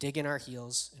 dig in our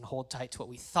heels and hold tight to what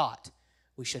we thought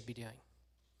we should be doing.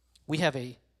 We have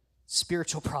a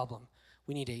spiritual problem.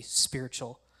 We need a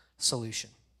spiritual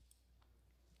solution.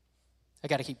 I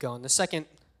got to keep going. The second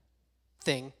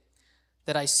thing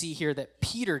that I see here that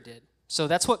Peter did, so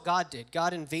that's what God did.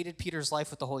 God invaded Peter's life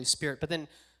with the Holy Spirit, but then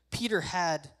Peter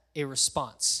had a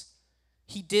response.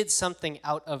 He did something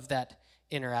out of that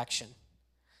interaction.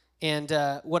 And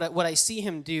what I see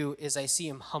him do is I see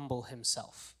him humble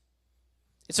himself.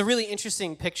 It's a really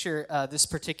interesting picture, this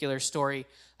particular story.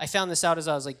 I found this out as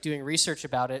I was doing research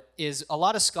about it, is a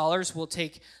lot of scholars will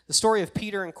take the story of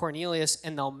Peter and Cornelius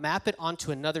and they'll map it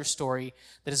onto another story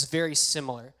that is very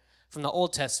similar from the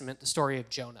Old Testament, the story of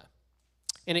Jonah.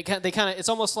 And it's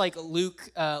almost like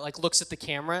Luke looks at the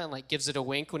camera and gives it a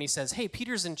wink when he says, hey,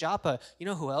 Peter's in Joppa. You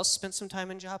know who else spent some time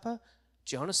in Joppa?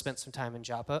 Jonah spent some time in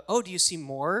Joppa. Oh, do you see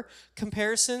more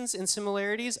comparisons and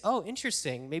similarities? Oh,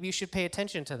 interesting. Maybe you should pay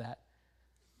attention to that.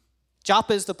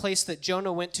 Joppa is the place that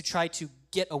Jonah went to try to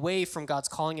get away from God's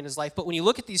calling in his life. But when you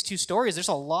look at these two stories, there's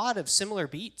a lot of similar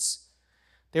beats.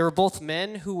 They were both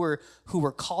men who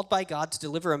were called by God to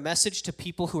deliver a message to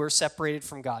people who are separated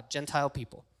from God, Gentile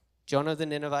people. Jonah, the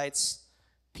Ninevites,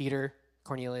 Peter,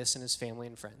 Cornelius, and his family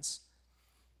and friends.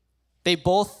 They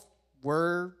both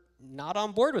were not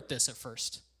on board with this at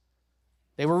first.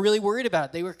 They were really worried about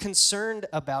it. They were concerned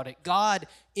about it. God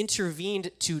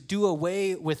intervened to do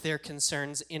away with their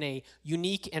concerns in a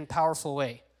unique and powerful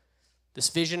way. This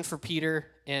vision for Peter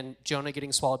and Jonah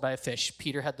getting swallowed by a fish.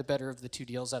 Peter had the better of the two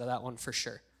deals out of that one for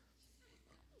sure.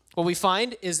 What we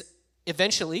find is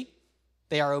eventually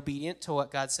they are obedient to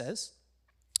what God says.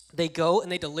 They go and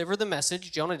they deliver the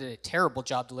message. Jonah did a terrible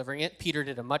job delivering it. Peter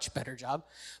did a much better job.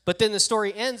 But then the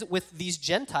story ends with these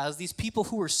Gentiles, these people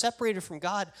who were separated from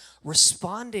God,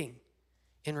 responding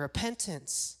in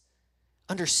repentance,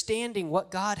 understanding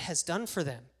what God has done for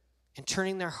them, and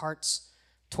turning their hearts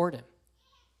toward him.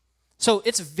 So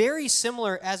it's very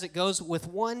similar as it goes with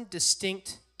one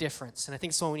distinct difference, and I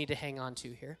think it's one we need to hang on to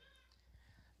here.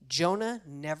 Jonah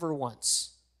never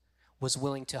once was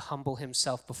willing to humble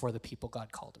himself before the people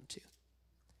God called him to.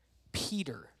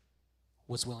 Peter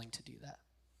was willing to do that.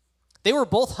 They were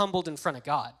both humbled in front of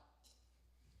God.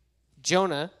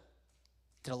 Jonah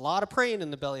did a lot of praying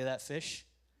in the belly of that fish,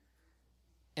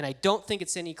 and I don't think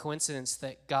it's any coincidence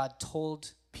that God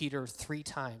told Peter 3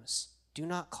 times, do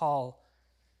not call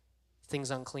things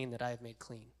unclean that I have made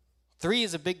clean. 3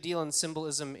 is a big deal in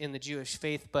symbolism in the Jewish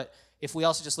faith, but if we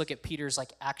also just look at Peter's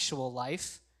actual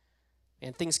life,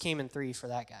 and things came in 3 for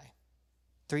that guy.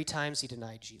 3 times he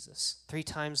denied Jesus. 3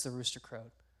 times the rooster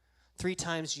crowed. 3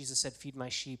 times Jesus said, feed my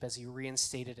sheep, as he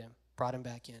reinstated him, brought him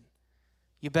back in.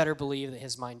 You better believe that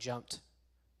his mind jumped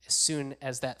as soon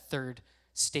as that 3rd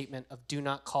statement of do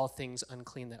not call things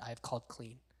unclean that I have called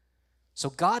clean. So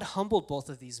God humbled both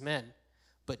of these men.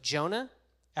 But Jonah,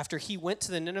 after he went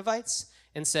to the Ninevites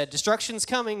and said, destruction's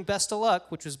coming, best of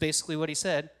luck, which was basically what he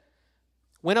said,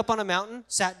 went up on a mountain,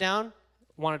 sat down,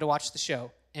 wanted to watch the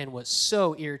show, and was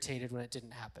so irritated when it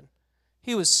didn't happen.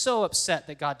 He was so upset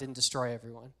that God didn't destroy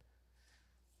everyone.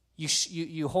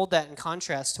 You hold that in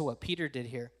contrast to what Peter did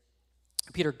here.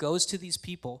 Peter goes to these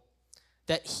people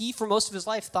that he, for most of his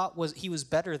life, thought he was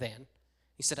better than.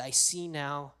 He said, I see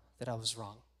now that I was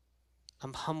wrong.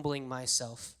 I'm humbling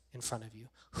myself in front of you.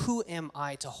 Who am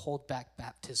I to hold back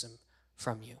baptism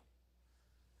from you?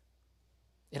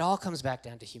 It all comes back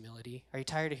down to humility. Are you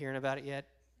tired of hearing about it yet?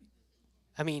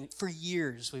 I mean, for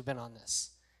years we've been on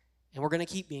this, and we're going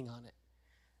to keep being on it,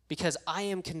 because I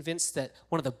am convinced that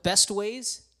one of the best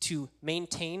ways to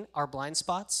maintain our blind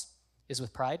spots is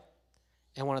with pride,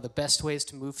 and one of the best ways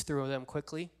to move through them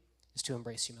quickly is to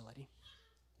embrace humility.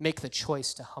 Make the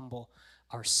choice to humble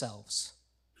ourselves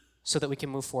so that we can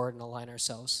move forward and align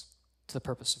ourselves to the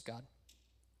purpose of God.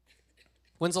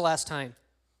 When's the last time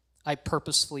I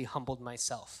purposefully humbled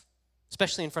myself,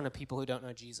 especially in front of people who don't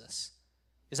know Jesus?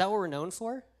 Is that what we're known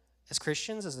for as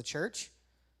Christians, as the church?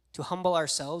 To humble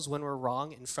ourselves when we're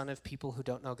wrong in front of people who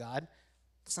don't know God?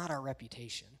 It's not our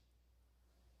reputation.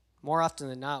 More often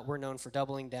than not, we're known for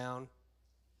doubling down,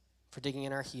 for digging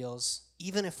in our heels,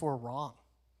 even if we're wrong.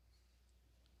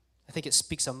 I think it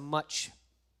speaks a much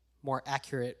more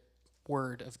accurate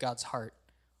word of God's heart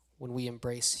when we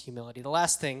embrace humility. The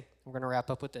last thing, we're going to wrap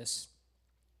up with this,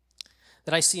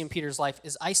 that I see in Peter's life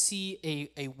is I see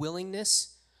a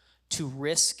willingness to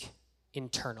risk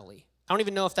internally. I don't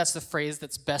even know if that's the phrase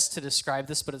that's best to describe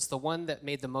this, but it's the one that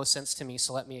made the most sense to me,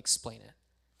 so let me explain it.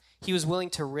 He was willing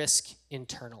to risk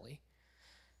internally.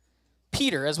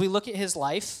 Peter, as we look at his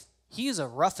life, he is a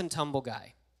rough and tumble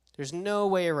guy. There's no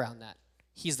way around that.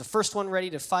 He's the first one ready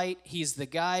to fight. He's the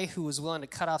guy who was willing to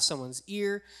cut off someone's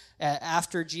ear.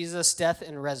 After Jesus' death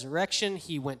and resurrection,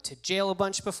 he went to jail a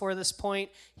bunch before this point.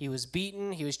 He was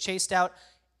beaten. He was chased out.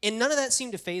 And none of that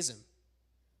seemed to faze him.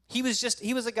 He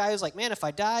was a guy who's like, man, if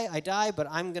I die, I die, but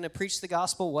I'm going to preach the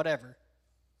gospel, whatever.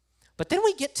 But then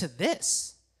we get to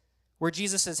this, where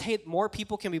Jesus says, hey, more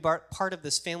people can be part of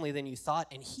this family than you thought,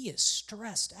 and he is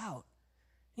stressed out.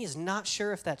 He is not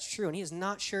sure if that's true, and he is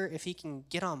not sure if he can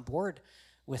get on board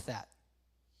with that.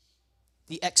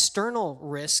 The external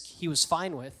risk he was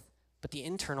fine with, but the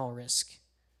internal risk,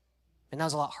 and that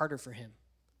was a lot harder for him.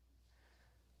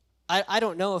 I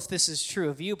don't know if this is true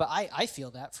of you, but I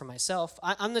feel that for myself.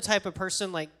 I'm the type of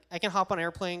person, like, I can hop on an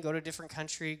airplane, go to a different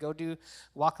country,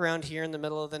 walk around here in the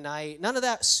middle of the night. None of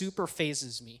that super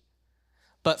phases me.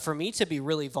 But for me to be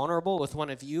really vulnerable with one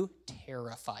of you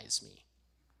terrifies me.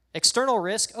 External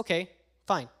risk, okay,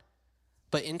 fine.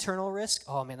 But internal risk,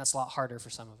 oh man, that's a lot harder for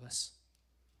some of us.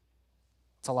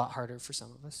 It's a lot harder for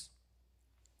some of us.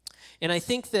 And I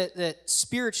think that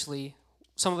spiritually,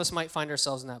 some of us might find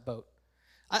ourselves in that boat.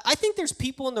 I think there's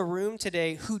people in the room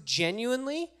today who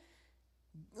genuinely,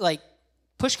 like,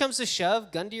 push comes to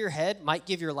shove, gun to your head, might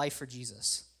give your life for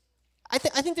Jesus. I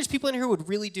think there's people in here who would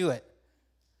really do it,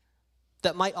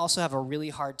 that might also have a really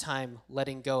hard time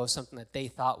letting go of something that they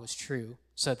thought was true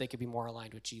so that they could be more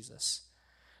aligned with Jesus.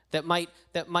 That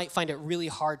might find it really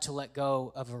hard to let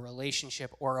go of a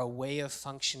relationship or a way of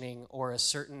functioning or a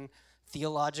certain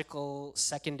theological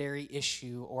secondary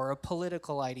issue or a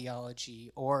political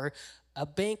ideology or a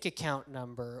bank account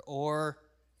number or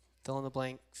fill in the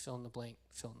blank, fill in the blank,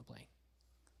 fill in the blank.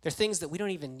 They're things that we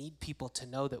don't even need people to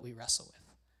know that we wrestle with.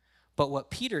 But what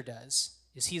Peter does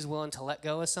is he's willing to let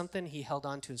go of something he held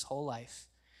on to his whole life.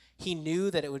 He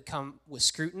knew that it would come with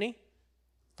scrutiny.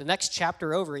 The next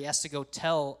chapter over, he has to go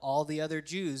tell all the other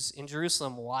Jews in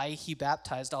Jerusalem why he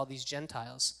baptized all these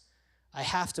Gentiles. I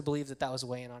have to believe that was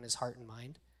weighing on his heart and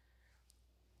mind.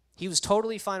 He was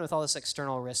totally fine with all this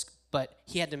external risk, but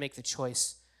he had to make the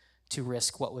choice to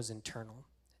risk what was internal.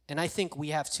 And I think we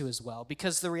have to as well,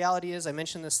 because the reality is, I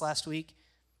mentioned this last week,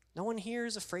 no one here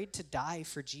is afraid to die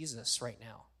for Jesus right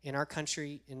now. In our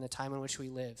country, in the time in which we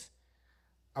live,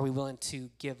 are we willing to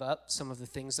give up some of the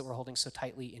things that we're holding so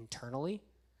tightly internally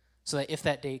so that if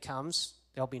that day comes,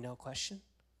 there'll be no question?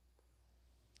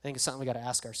 I think it's something we got to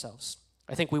ask ourselves.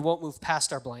 I think we won't move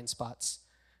past our blind spots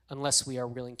unless we are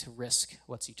willing to risk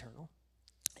what's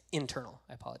internal,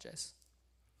 I apologize.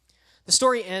 The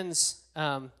story ends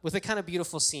with a kind of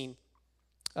beautiful scene.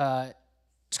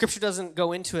 Scripture doesn't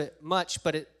go into it much,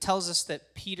 but it tells us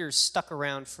that Peter stuck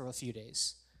around for a few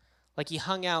days. Like, he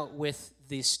hung out with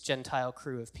this Gentile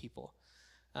crew of people.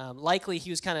 Likely he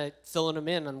was kind of filling them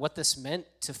in on what this meant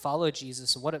to follow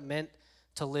Jesus and what it meant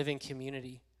to live in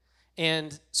community.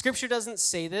 And Scripture doesn't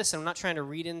say this, and I'm not trying to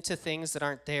read into things that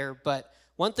aren't there, but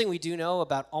one thing we do know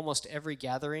about almost every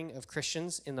gathering of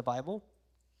Christians in the Bible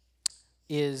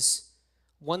is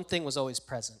one thing was always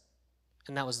present,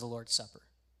 and that was the Lord's Supper.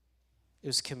 It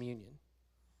was communion.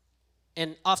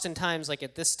 And oftentimes, like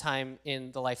at this time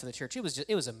in the life of the church, it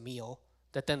was a meal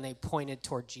that then they pointed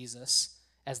toward Jesus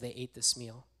as they ate this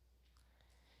meal.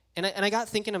 And I got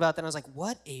thinking about that, and I was like,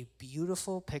 what a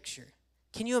beautiful picture.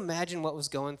 Can you imagine what was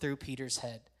going through Peter's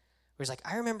head? Where he's like,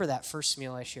 I remember that first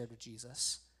meal I shared with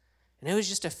Jesus. And it was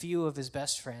just a few of his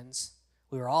best friends.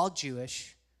 We were all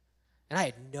Jewish, and I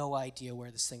had no idea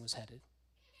where this thing was headed.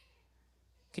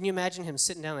 Can you imagine him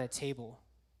sitting down at a table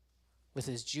with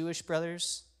his Jewish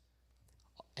brothers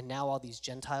and now all these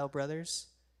Gentile brothers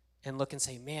and look and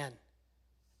say, man,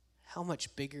 how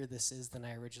much bigger this is than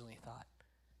I originally thought?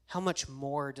 How much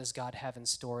more does God have in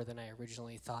store than I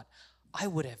originally thought? I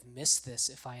would have missed this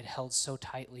if I had held so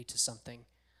tightly to something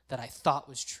that I thought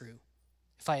was true,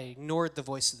 if I had ignored the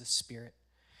voice of the Spirit,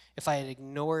 if I had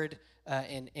ignored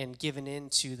and given in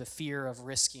to the fear of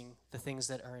risking the things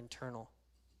that are internal.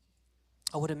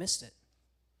 I would have missed it.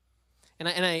 And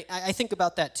I think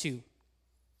about that too.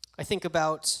 I think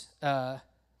about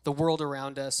the world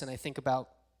around us, and I think about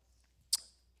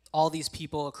all these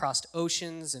people across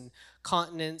oceans and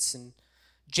continents and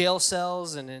jail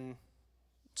cells and in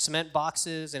cement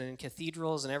boxes and in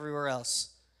cathedrals and everywhere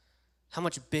else. How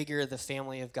much bigger the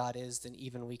family of God is than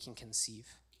even we can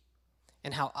conceive.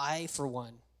 And how I, for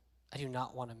one, I do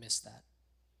not want to miss that.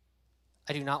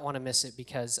 I do not want to miss it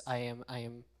because I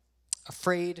am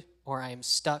afraid, or I am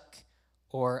stuck,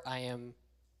 or I am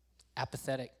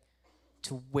apathetic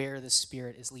to where the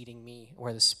Spirit is leading me,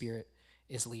 where the Spirit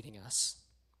is leading us.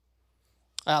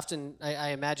 I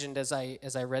imagined as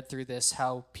I read through this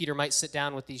how Peter might sit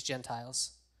down with these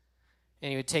Gentiles,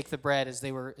 and he would take the bread as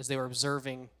they were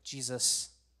observing Jesus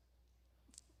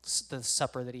the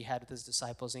supper that he had with his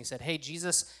disciples, and he said, hey,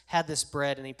 Jesus had this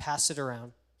bread, and he passed it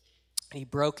around, and he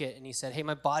broke it, and he said, hey,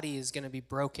 my body is going to be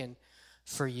broken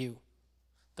for you.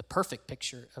 The perfect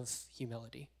picture of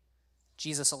humility.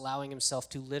 Jesus allowing himself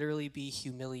to literally be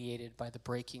humiliated by the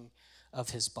breaking of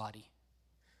his body.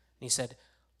 And he said,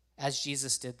 as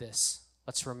Jesus did this,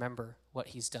 let's remember what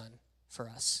he's done for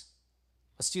us.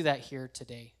 Let's do that here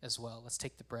today as well. Let's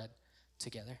take the bread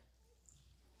together.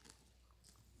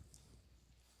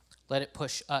 Let it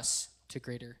push us to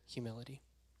greater humility.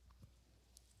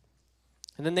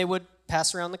 And then they would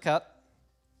pass around the cup.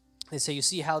 They say, you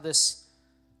see how this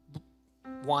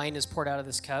wine is poured out of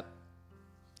this cup?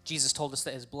 Jesus told us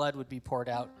that his blood would be poured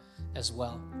out as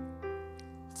well.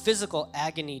 Physical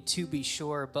agony, to be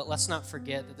sure, but let's not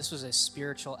forget that this was a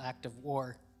spiritual act of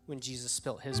war when Jesus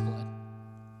spilt his blood.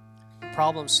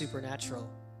 Problem supernatural.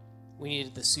 We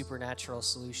needed the supernatural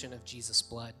solution of Jesus'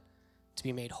 blood to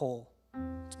be made whole,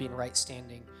 to be in right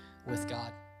standing with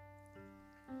God.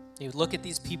 He would look at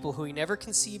these people who he never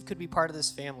conceived could be part of this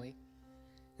family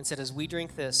and said, as we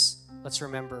drink this, let's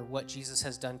remember what Jesus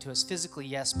has done to us physically,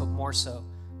 yes, but more so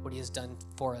what he has done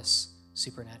for us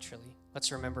supernaturally.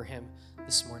 Let's remember him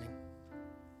this morning.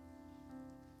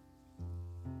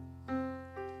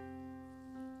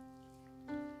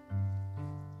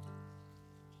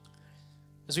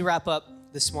 As we wrap up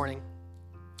this morning,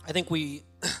 I think we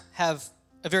have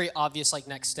a very obvious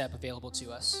next step available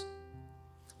to us,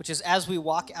 which is as we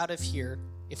walk out of here,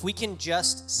 if we can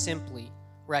just simply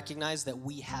recognize that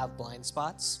we have blind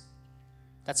spots,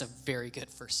 that's a very good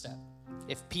first step.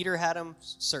 If Peter had them,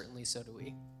 certainly so do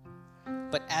we.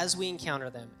 But as we encounter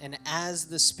them and as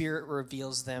the Spirit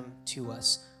reveals them to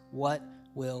us, what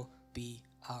will be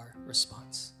our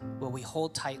response? Will we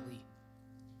hold tightly?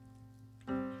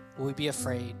 Will we be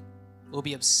afraid? Will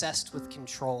we be obsessed with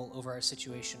control over our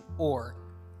situation? Or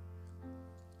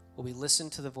will we listen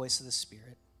to the voice of the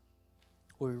Spirit?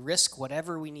 Will we risk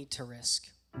whatever we need to risk?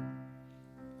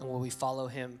 And will we follow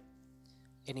him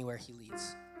anywhere he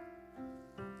leads?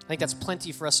 I think that's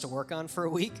plenty for us to work on for a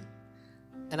week.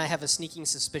 And I have a sneaking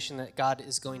suspicion that God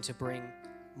is going to bring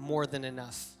more than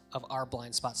enough of our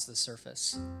blind spots to the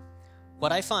surface.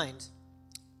 What I find,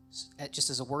 just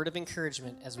as a word of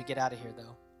encouragement as we get out of here,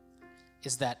 though,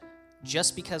 is that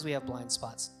just because we have blind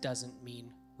spots doesn't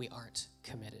mean we aren't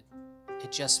committed.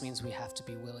 It just means we have to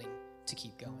be willing to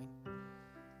keep going.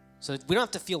 So we don't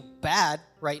have to feel bad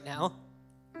right now.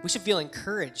 We should feel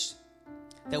encouraged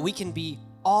that we can be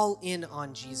all in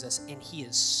on Jesus, and he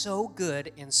is so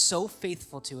good and so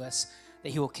faithful to us that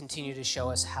he will continue to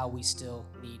show us how we still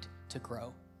need to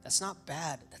grow. That's not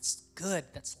bad. That's good.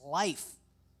 That's life.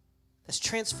 That's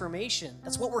transformation.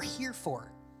 That's what we're here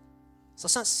for. So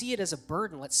let's not see it as a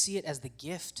burden. Let's see it as the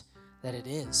gift that it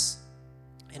is.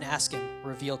 And ask him,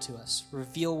 reveal to us.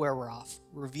 Reveal where we're off.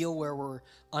 Reveal where we're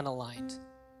unaligned.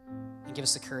 And give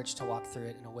us the courage to walk through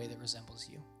it in a way that resembles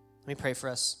you. Let me pray for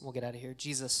us. We'll get out of here.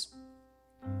 Jesus,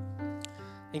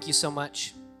 thank you so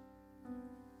much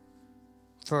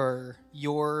for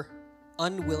your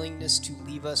unwillingness to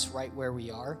leave us right where we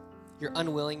are, your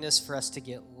unwillingness for us to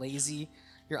get lazy,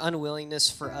 your unwillingness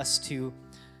for us to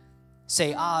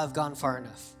say, I've gone far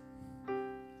enough.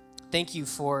 Thank you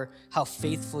for how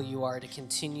faithful you are to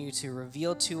continue to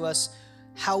reveal to us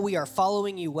how we are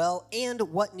following you well and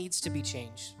what needs to be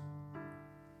changed.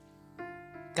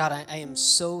 God, I am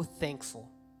so thankful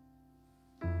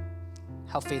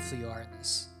how faithful you are in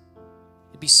this.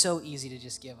 It'd be so easy to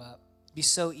just give up. It'd be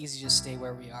so easy to just stay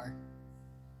where we are.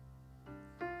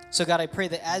 So God, I pray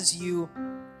that as you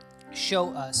show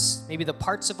us maybe the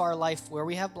parts of our life where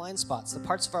we have blind spots, the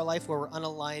parts of our life where we're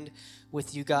unaligned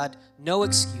with you, God, no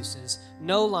excuses,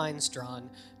 no lines drawn,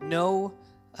 no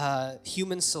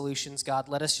human solutions, God.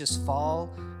 Let us just fall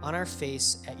on our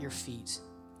face at your feet.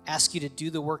 Ask you to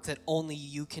do the work that only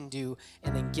you can do,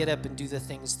 and then get up and do the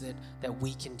things that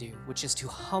we can do, which is to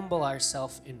humble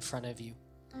ourselves in front of you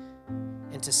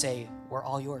and to say, we're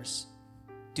all yours.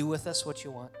 Do with us what you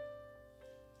want.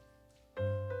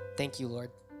 Thank you,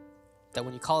 Lord, that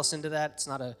when you call us into that, it's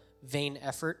not a vain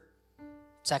effort.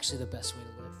 It's actually the best way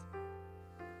to live.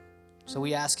 So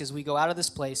we ask as we go out of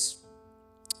this place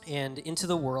and into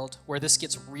the world where this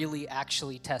gets really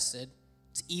actually tested.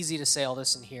 It's easy to say all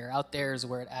this in here. Out there is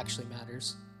where it actually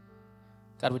matters.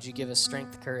 God, would you give us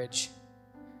strength, courage,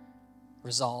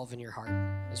 resolve in your heart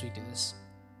as we do this?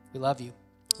 We love you.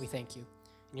 We thank you.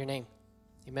 In your name,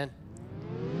 amen.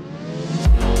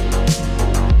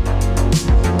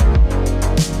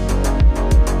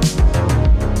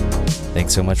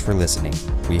 Thanks so much for listening.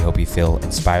 We hope you feel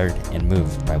inspired and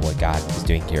moved by what God is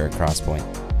doing here at Crosspoint.